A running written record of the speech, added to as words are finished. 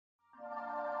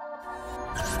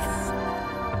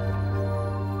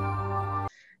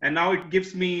And now it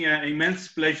gives me immense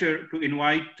pleasure to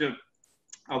invite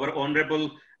our Honorable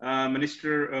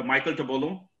Minister Michael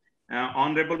Tibollo.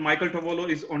 Honorable Michael Tibollo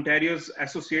is Ontario's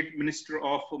Associate Minister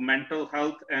of Mental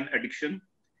Health and Addiction.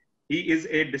 He is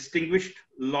a distinguished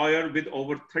lawyer with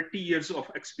over 30 years of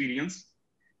experience.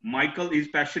 Michael is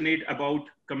passionate about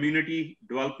community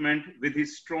development with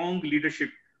his strong leadership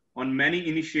on many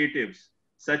initiatives,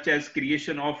 such as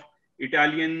creation of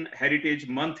Italian Heritage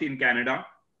Month in Canada,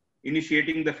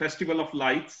 initiating the Festival of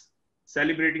Lights,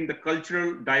 celebrating the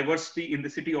cultural diversity in the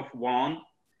city of Vaughan.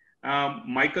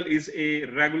 Michael is a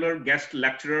regular guest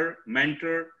lecturer,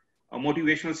 mentor, a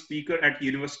motivational speaker at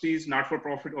universities,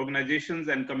 not-for-profit organizations,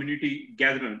 and community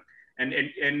gatherings, and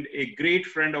a great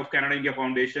friend of Canada-India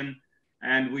Foundation.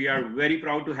 And we are very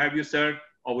proud to have you, sir.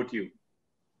 Over to you.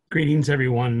 Greetings,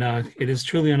 everyone. It is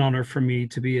truly an honor for me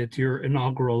to be at your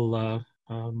inaugural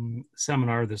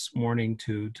seminar this morning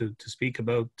to speak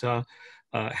about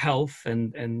health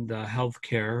and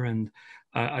healthcare. And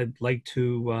I'd like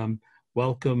to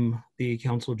welcome the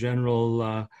Council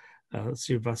General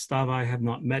Srivastava. I have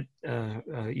not met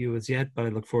you as yet, but I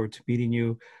look forward to meeting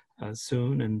you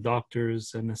soon. And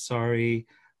doctors Nasari,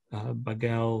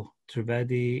 Bagel,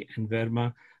 Trivedi, and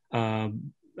Verma.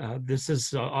 This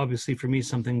is obviously for me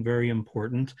something very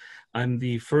important. I'm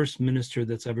the first minister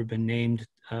that's ever been named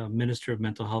Minister of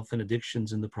Mental Health and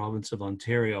Addictions in the province of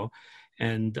Ontario.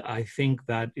 And I think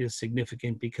that is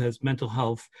significant because mental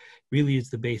health really is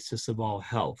the basis of all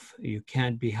health. You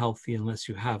can't be healthy unless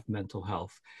you have mental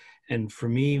health. And for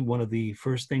me, one of the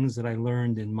first things that I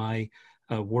learned in my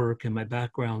work and my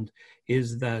background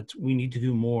is that we need to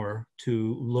do more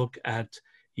to look at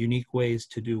unique ways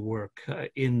to do work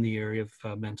in the area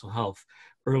of mental health.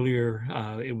 Earlier,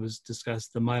 it was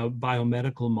discussed the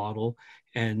biomedical model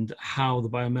and how the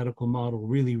biomedical model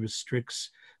really restricts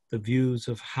the views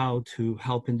of how to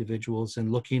help individuals, and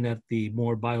looking at the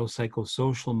more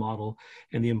biopsychosocial model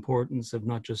and the importance of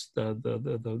not just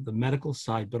the medical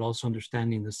side, but also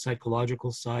understanding the psychological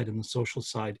side and the social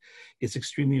side is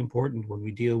extremely important when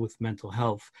we deal with mental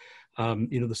health.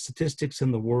 The statistics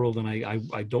in the world, and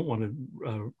I don't want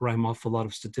to rhyme off a lot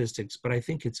of statistics, but I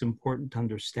think it's important to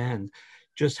understand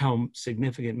just how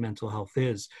significant mental health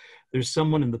is. There's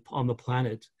someone on the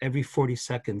planet every 40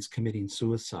 seconds committing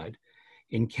suicide.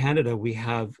 In Canada, we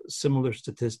have similar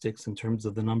statistics in terms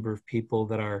of the number of people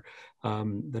that are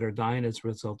dying as a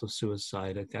result of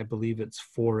suicide. I believe it's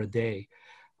 4 a day.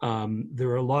 There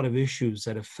are a lot of issues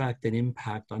that affect and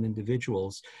impact on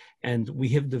individuals. And we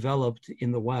have developed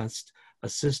in the West a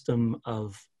system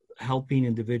of helping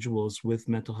individuals with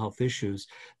mental health issues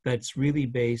that's really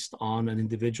based on an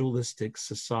individualistic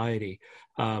society,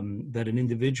 that an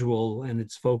individual, and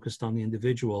it's focused on the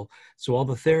individual. So all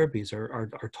the therapies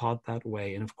are taught that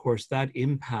way. And of course, that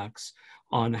impacts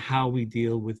on how we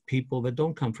deal with people that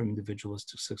don't come from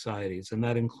individualistic societies. And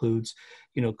that includes,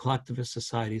 collectivist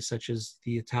societies such as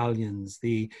the Italians,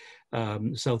 the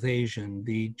South Asian,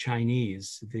 the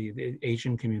Chinese, the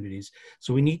Asian communities.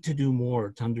 So we need to do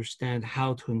more to understand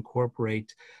how to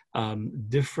incorporate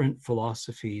different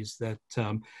philosophies that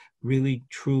really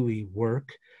truly work.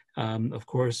 Of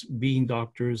course, being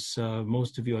doctors,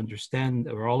 most of you understand,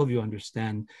 or all of you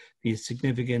understand, the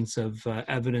significance of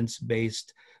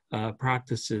evidence-based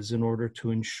practices in order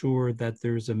to ensure that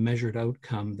there's a measured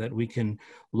outcome that we can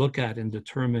look at and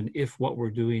determine if what we're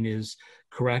doing is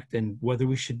correct and whether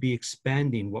we should be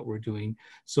expanding what we're doing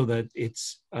so that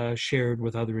it's shared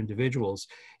with other individuals.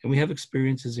 And we have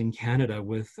experiences in Canada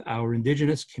with our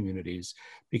Indigenous communities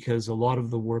because a lot of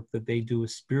the work that they do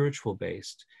is spiritual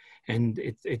based. And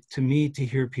to me, to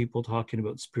hear people talking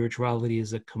about spirituality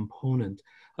as a component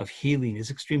of healing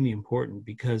is extremely important,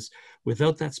 because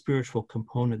without that spiritual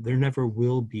component, there never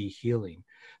will be healing.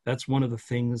 That's one of the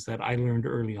things that I learned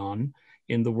early on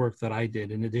in the work that I did.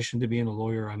 In addition to being a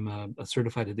lawyer, I'm a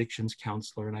certified addictions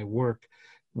counselor, and I work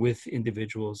with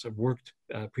individuals. I've worked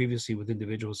previously with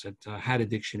individuals that had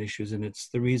addiction issues, and it's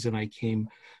the reason I came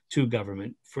to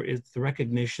government. It's the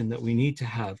recognition that we need to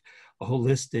have a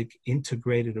holistic,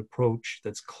 integrated approach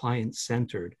that's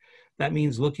client-centered. That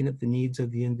means looking at the needs of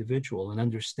the individual and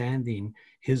understanding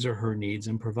his or her needs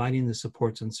and providing the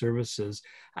supports and services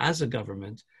as a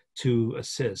government to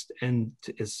assist. And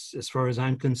as far as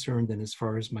I'm concerned, and as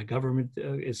far as my government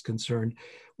is concerned,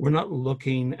 we're not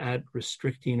looking at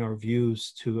restricting our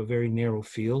views to a very narrow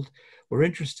field. We're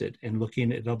interested in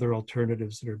looking at other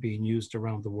alternatives that are being used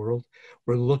around the world.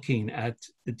 We're looking at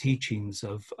the teachings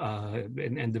of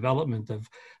and development of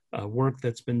work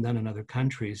that's been done in other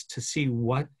countries to see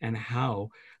what and how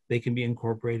they can be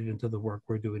incorporated into the work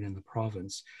we're doing in the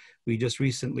province. We just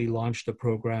recently launched a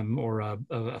program or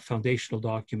a foundational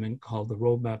document called the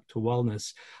Roadmap to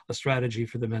Wellness, a strategy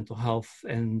for the mental health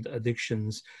and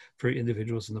addictions for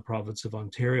individuals in the province of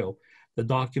Ontario. The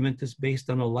document is based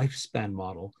on a lifespan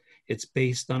model. It's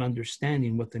based on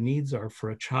understanding what the needs are for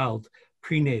a child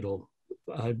prenatal,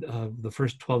 the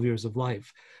first 12 years of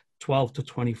life, 12 to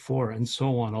 24, and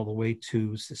so on, all the way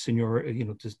to senior,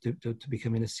 to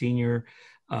becoming a senior,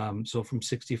 so from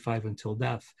 65 until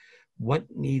death. What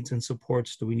needs and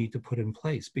supports do we need to put in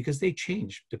place? Because they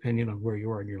change depending on where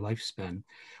you are in your lifespan.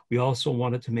 We also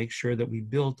wanted to make sure that we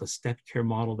built a step care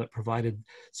model that provided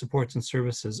supports and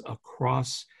services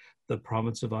across the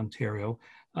province of Ontario.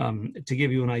 To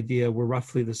give you an idea, we're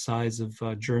roughly the size of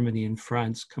Germany and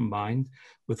France combined,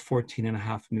 with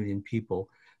 14.5 million people.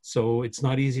 So it's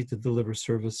not easy to deliver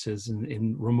services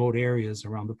in remote areas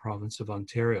around the province of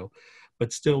Ontario,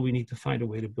 but still we need to find a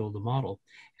way to build a model.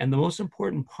 And the most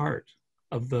important part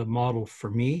of the model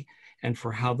for me and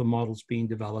for how the model is being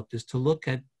developed is to look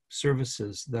at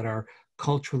services that are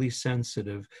culturally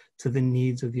sensitive to the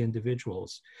needs of the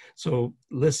individuals. So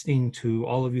listening to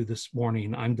all of you this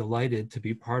morning, I'm delighted to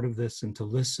be part of this and to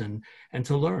listen and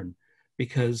to learn,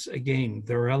 because again,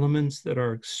 there are elements that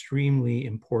are extremely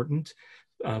important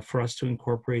for us to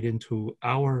incorporate into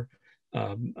our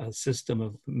system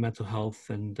of mental health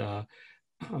and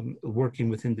working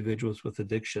with individuals with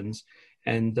addictions.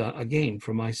 And again,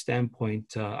 from my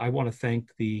standpoint, I want to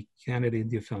thank the Canada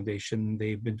India Foundation.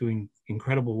 They've been doing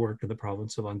incredible work in the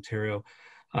province of Ontario.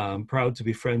 I'm proud to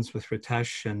be friends with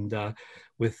Ritesh and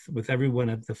with everyone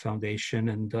at the foundation.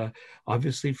 And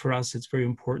obviously for us, it's very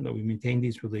important that we maintain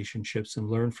these relationships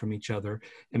and learn from each other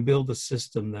and build a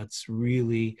system that's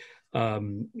really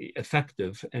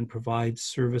effective and provides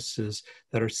services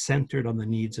that are centered on the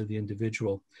needs of the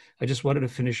individual. I just wanted to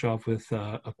finish off with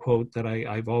a quote that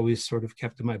I've always sort of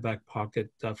kept in my back pocket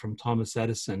from Thomas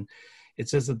Edison. It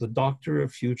says that the doctor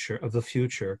of the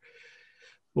future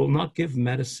will not give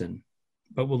medicine,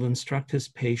 but will instruct his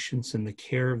patients in the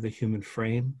care of the human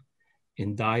frame,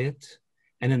 in diet,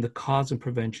 and in the cause and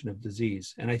prevention of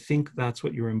disease. And I think that's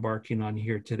what you're embarking on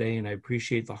here today. And I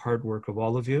appreciate the hard work of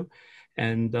all of you.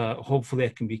 And hopefully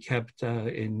it can be kept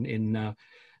in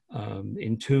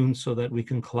tune so that we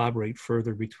can collaborate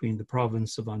further between the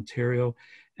province of Ontario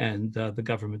and the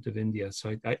government of India.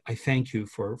 So I thank you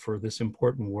for this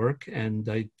important work and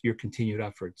your continued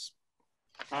efforts.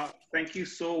 Thank you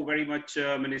so very much,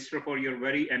 Minister, for your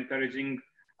very encouraging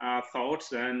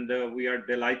thoughts. And we are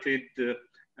delighted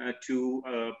to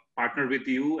partner with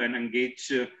you and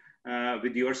engage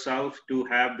with yourself to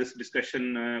have this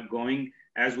discussion going.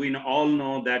 As we all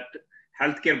know that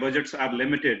healthcare budgets are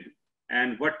limited,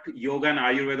 and what yoga and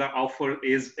Ayurveda offer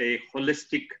is a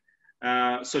holistic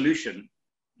solution,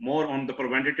 more on the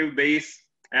preventative base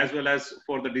as well as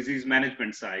for the disease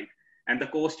management side. And the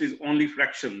cost is only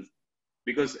fractions,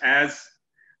 because as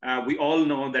we all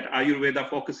know that Ayurveda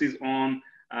focuses on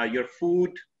your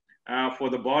food for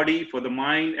the body, for the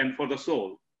mind, and for the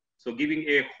soul. So giving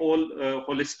a whole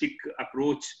holistic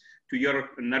approach to your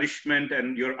nourishment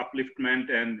and your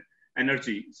upliftment and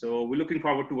energy. So we're looking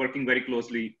forward to working very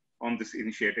closely on this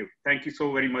initiative. Thank you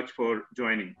so very much for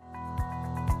joining.